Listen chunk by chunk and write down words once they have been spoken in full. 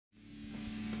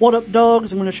What up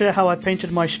dogs, I'm going to share how I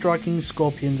painted my striking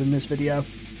scorpions in this video.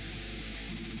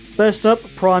 First up,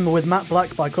 primer with matte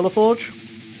black by Colourforge.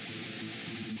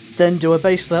 Then do a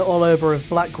base layer all over of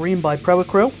black green by Pro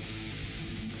Acryl.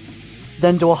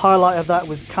 Then do a highlight of that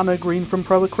with camo green from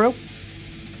Pro Acryl.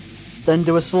 Then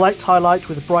do a select highlight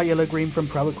with bright yellow green from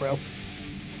Pro Acryl.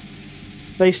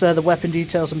 Base layer the weapon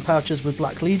details and pouches with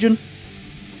Black Legion.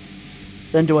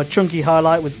 Then do a chunky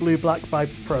highlight with blue black by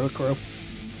Pro Acryl.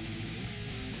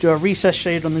 Do a recess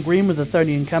shade on the green with the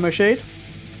Thonian camo shade.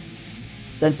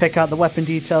 Then pick out the weapon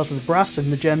details with brass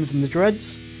and the gems and the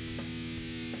dreads.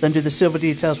 Then do the silver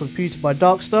details with pewter by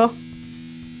Darkstar.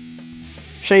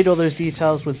 Shade all those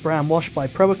details with brown wash by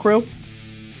Pro Acryl.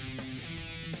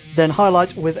 Then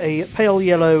highlight with a pale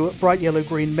yellow, bright yellow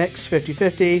green mix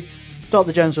 50-50. Dot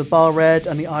the gems with bar red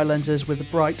and the eye lenses with the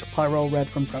bright Pyrrole red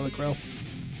from Pro Acryl.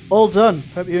 All done.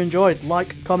 Hope you enjoyed.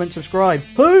 Like, comment, subscribe.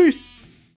 Peace!